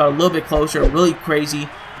game just got a little bit closer, really crazy.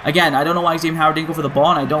 Again, I don't know why Xavier Howard didn't go for the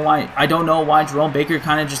ball, and I don't know why Jerome Baker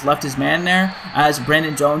kind of just left his man there, as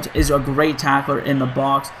Brandon Jones is a great tackler in the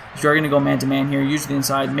box. So you're going to go man-to-man here, use the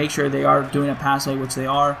inside, make sure they are doing a pass play, which they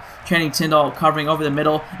are. Channing Tindall covering over the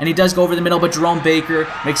middle, and he does go over the middle, but Jerome Baker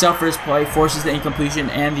makes up for his play, forces the incompletion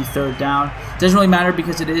and the 3rd down. Doesn't really matter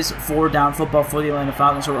because it is 4-down football for the Atlanta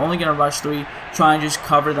Falcons, so we're only going to rush 3, try and just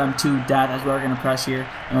cover them to death, as we're going to press here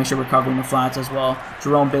and make sure we're covering the flats as well.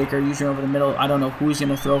 Jerome Baker using over the middle. I don't know who he's going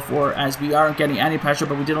to throw for, as we aren't getting any pressure,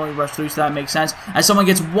 but we did only rush 3, so that makes sense. As someone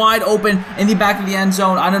gets wide open in the back of the end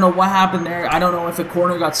zone, I don't know what happened there. I don't know if a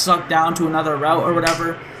corner got sucked down to another route or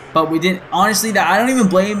whatever, but we didn't. Honestly, I don't even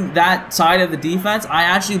blame that side of the defense. I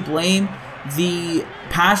actually blame the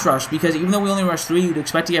pass rush, because even though we only rushed 3, you'd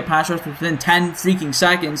expect to get pass rush within 10 freaking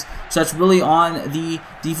seconds, so that's really on the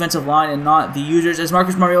defensive line and not the users, as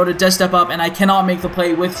Marcus Mariota does step up, and I cannot make the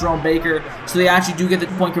play with Jerome Baker, so they actually do get the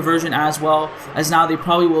point conversion as well, as now they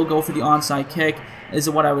probably will go for the onside kick, is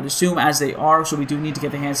what I would assume, as they are, so we do need to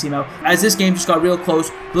get the hands team out, as this game just got real close,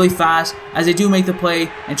 really fast, as they do make the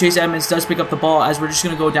play, and Chase Edmonds does pick up the ball, as we're just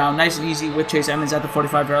going to go down nice and easy with Chase Edmonds at the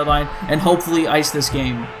 45-yard line, and hopefully ice this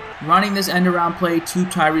game. Running this end-around play to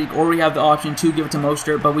Tyreek, or we have the option to give it to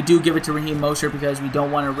Mostert, but we do give it to Raheem Mostert because we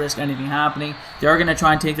don't want to risk anything happening. They are going to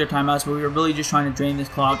try and take their timeouts, but we were really just trying to drain this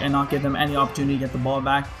clock and not give them any opportunity to get the ball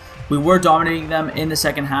back. We were dominating them in the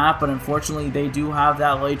second half, but unfortunately they do have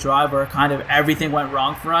that late drive where kind of everything went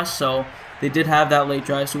wrong for us, so they did have that late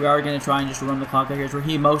drive, so we are going to try and just run the clock out here.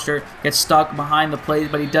 Raheem Mostert gets stuck behind the plays,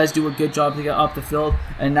 but he does do a good job to get up the field,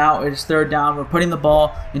 and now it's 3rd down. We're putting the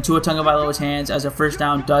ball into Tua Tagovailoa's hands, as a first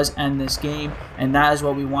down does end this game, and that is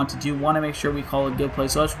what we want to do. We want to make sure we call a good play,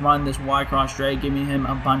 so let's run this wide cross drag, giving him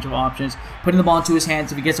a bunch of options, putting the ball into his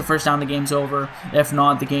hands. If he gets a first down, the game's over. If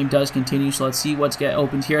not, the game does continue, so let's see what's get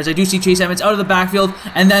opened here, as I do see Chase Edmonds out of the backfield,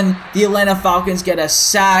 and then the Atlanta Falcons get a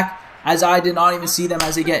sack, as I did not even see them,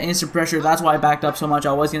 as they get instant pressure. That's why I backed up so much.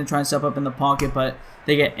 I was going to try and step up in the pocket, but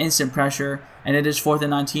they get instant pressure, and it is 4th and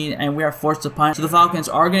 19, and we are forced to punt. So the Falcons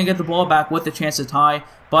are going to get the ball back with a chance to tie,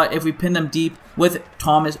 but if we pin them deep with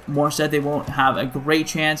Thomas Morstead, they won't have a great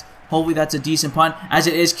chance. Hopefully that's a decent punt, as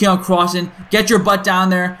it is. Keon Crossan, get your butt down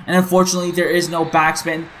there, and unfortunately there is no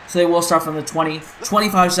backspin, so they will start from the 20.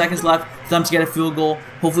 25 seconds left for them to get a field goal.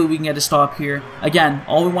 Hopefully we can get a stop here. Again,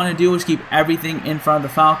 all we want to do is keep everything in front of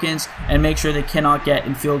the Falcons and make sure they cannot get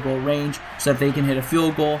in field goal range so that they can hit a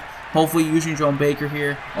field goal. Hopefully using Jerome Baker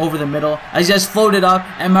here over the middle, as he just floated up,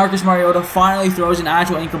 and Marcus Mariota finally throws an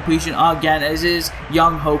actual incompletion again, as is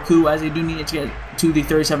Young Hoku, as they do need to get to the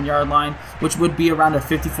 37-yard line, which would be around a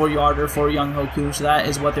 54-yarder for Young-Ho Koo. So that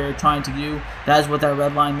is what they're trying to do. That is what that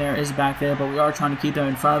red line there is back there. But we are trying to keep them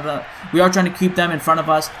in front of us. We are trying to keep them in front of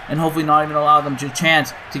us, and hopefully not even allow them a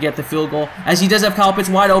chance to get the field goal. As he does have Kyle Pitts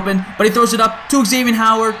wide open, but he throws it up to Xavier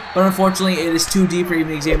Howard. But unfortunately, it is too deep for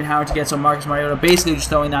even Xavier Howard to get. So Marcus Mariota basically just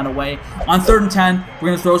throwing that away. On 3rd and 10, we're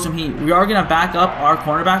going to throw some heat. We are going to back up our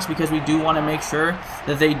cornerbacks because we do want to make sure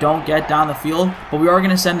that they don't get down the field. But we are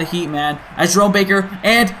going to send the heat, man. As Jerome Baker,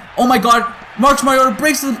 and oh my god, Marcus Mariota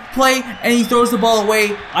breaks the play and he throws the ball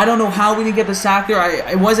away. I don't know how we didn't get the sack there.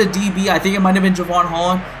 It was a DB. I think it might have been Javon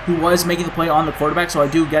Holland who was making the play on the quarterback. So I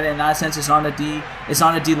do get it in that sense. It's not a D. It's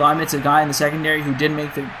not a D lineman. It's a guy in the secondary who did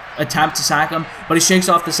make the attempt to sack him, but he shakes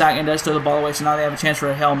off the sack and does throw the ball away. So now they have a chance for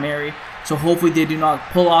a Hail Mary. So hopefully they do not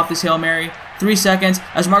pull off this Hail Mary. 3 seconds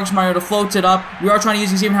as Marcus Mariota floats it up. We are trying to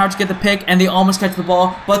use Xavier Howard to get the pick, and they almost catch the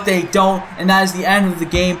ball, but they don't, and that is the end of the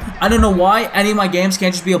game. I don't know why any of my games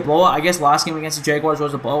can't just be a blowout. I guess last game against the Jaguars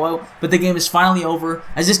was a blowout, but the game is finally over,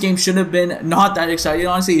 as this game should have been not that exciting.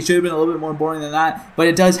 Honestly, it should have been a little bit more boring than that, but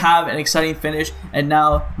it does have an exciting finish, and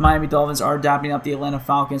now Miami Dolphins are dapping up the Atlanta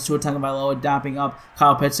Falcons. Tua Tagovailoa dapping up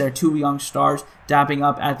Kyle Pitts there, 2 young stars dapping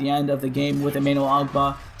up at the end of the game with Emmanuel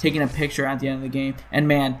Ogbah taking a picture at the end of the game. And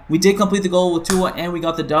man, we did complete the goal with Tua and we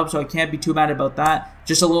got the dub, so I can't be too mad about that.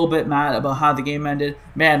 Just a little bit mad about how the game ended.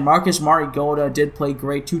 Man, Marcus Mariota did play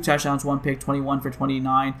great. 2 touchdowns, 1 pick, 21 for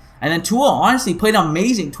 29. And then Tua honestly played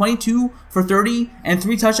amazing. 22 for 30 and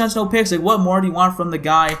 3 touchdowns, no picks. Like, what more do you want from the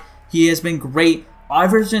guy? He has been great.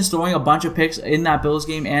 Iverson's throwing a bunch of picks in that Bills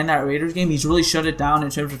game and that Raiders game. He's really shut it down in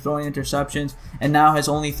terms of throwing interceptions, and now has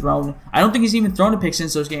only thrown, I don't think he's even thrown a pick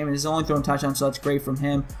since those games, and he's only thrown touchdowns, so that's great from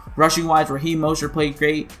him. Rushing wise, Raheem Mostert played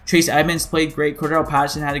great. Chase Edmonds played great. Cordero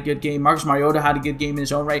Patterson had a good game. Marcus Mariota had a good game in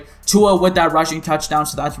his own right. Tua with that rushing touchdown,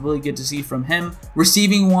 so that's really good to see from him.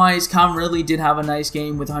 Receiving wise, Calvin Ridley did have a nice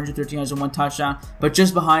game with 113 yards and 1 touchdown, but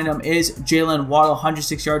just behind him is Jalen Waddle,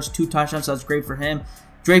 106 yards, 2 touchdowns, so that's great for him.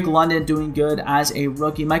 Drake London doing good as a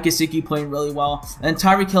rookie. Mike Gesicki playing really well. And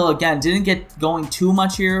Tyreek Hill, again, didn't get going too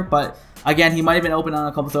much here, but again, he might have been open on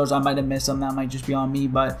a couple throws. I might have missed them. That might just be on me,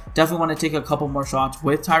 but definitely want to take a couple more shots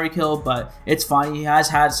with Tyreek Hill, but it's fine. He has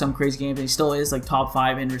had some crazy games, and he still is like top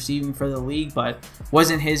 5 in receiving for the league, but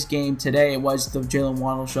wasn't his game today. It was the Jalen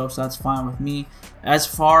Waddle show, so that's fine with me. As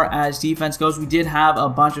far as defense goes, we did have a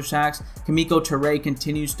bunch of sacks. Kamiko Toure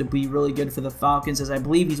continues to be really good for the Falcons, as I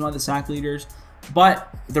believe he's one of the sack leaders.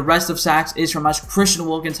 But the rest of sacks is from us. Christian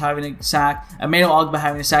Wilkins having a sack, Emmanuel Ogbah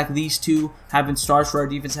having a sack. These two have been stars for our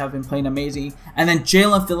defense, have been playing amazing. And then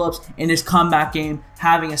Jaelan Phillips in his comeback game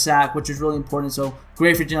having a sack, which is really important. So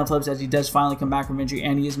great for Jaelan Phillips as he does finally come back from injury,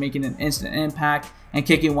 and he is making an instant impact. And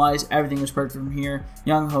kicking wise, everything was perfect from here.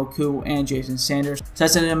 Young-Ho Koo and Jason Sanders. So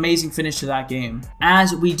that's an amazing finish to that game.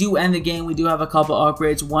 As we do end the game, we do have a couple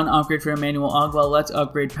upgrades. One upgrade for Emmanuel Ogbah. Let's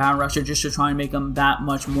upgrade Power Rusher just to try and make him that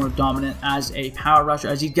much more dominant as a Power Rusher,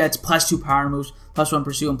 as he gets +2 power moves, +1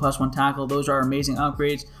 pursuit, and +1 tackle. Those are amazing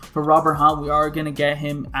upgrades. For Robert Hunt, we are going to get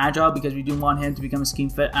him agile because we do want him to become a scheme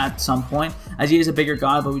fit at some point, as he is a bigger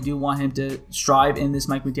guy, but we do want him to strive in this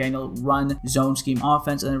Mike McDaniel run zone scheme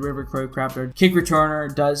offense. And then River Crowcraft, our kick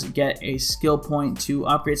returner, does get a skill point to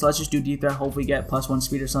upgrade. So let's just do deep threat, hopefully get +1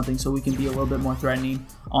 speed or something so we can be a little bit more threatening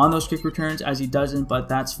on those kick returns, as he doesn't, but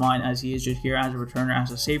that's fine as he is just here as a returner,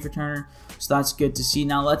 as a safe returner. So that's good to see.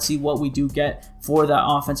 Now let's see what we do get for that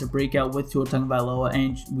offensive breakout with Tua Tagovailoa,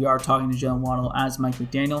 and we are talking to Jalen Waddle as Mike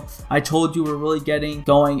McDaniel. I told you we're really getting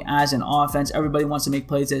going as an offense. Everybody wants to make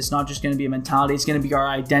plays. It's not just going to be a mentality. It's going to be our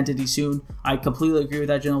identity soon. I completely agree with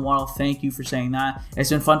that, Jalen Waddle. Thank you for saying that. It's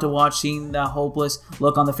been fun to watch, seeing that hopeless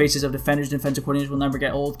look on the faces of defenders and defensive coordinators will never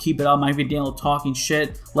get old. Keep it up. Mike McDaniel talking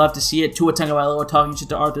shit. Love to see it. Tua Tagovailoa talking shit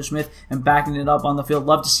to Arthur Smith and backing it up on the field.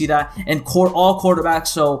 Love to see that. And all quarterbacks,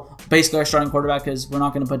 so basically our starting quarterback, because we're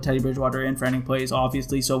not going to put Teddy Bridgewater in for any plays,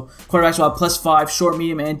 obviously. So quarterbacks will have +5 short,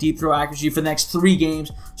 medium, and deep throw accuracy for the next 3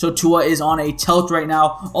 games. So Tua is on a tilt right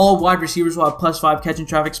now. All wide receivers will have +5 catch and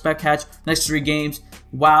traffic spec catch next 3 games.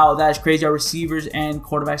 Wow, that is crazy. Our receivers and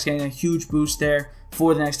quarterbacks getting a huge boost there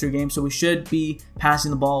for the next 3 games, so we should be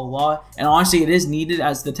passing the ball a lot. And honestly, it is needed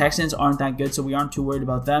as the Texans aren't that good, so we aren't too worried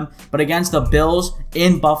about them. But against the Bills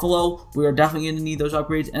in Buffalo, we are definitely going to need those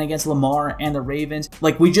upgrades. And against Lamar and the Ravens,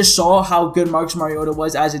 like, we just saw how good Marcus Mariota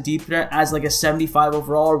was as a deep threat, as like a 75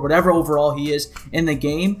 overall or whatever overall he is in the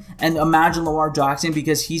game. And imagine Lamar Jackson,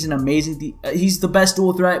 because he's an amazing, he's the best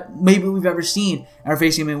dual threat maybe we've ever seen, and we're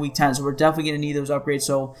facing him in week 10. So we're definitely going to need those upgrades.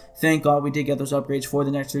 So thank God we did get those upgrades for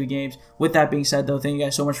the next 3 games. With that being said, though, thank you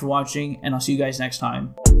guys so much for watching, and I'll see you guys next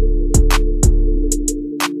time.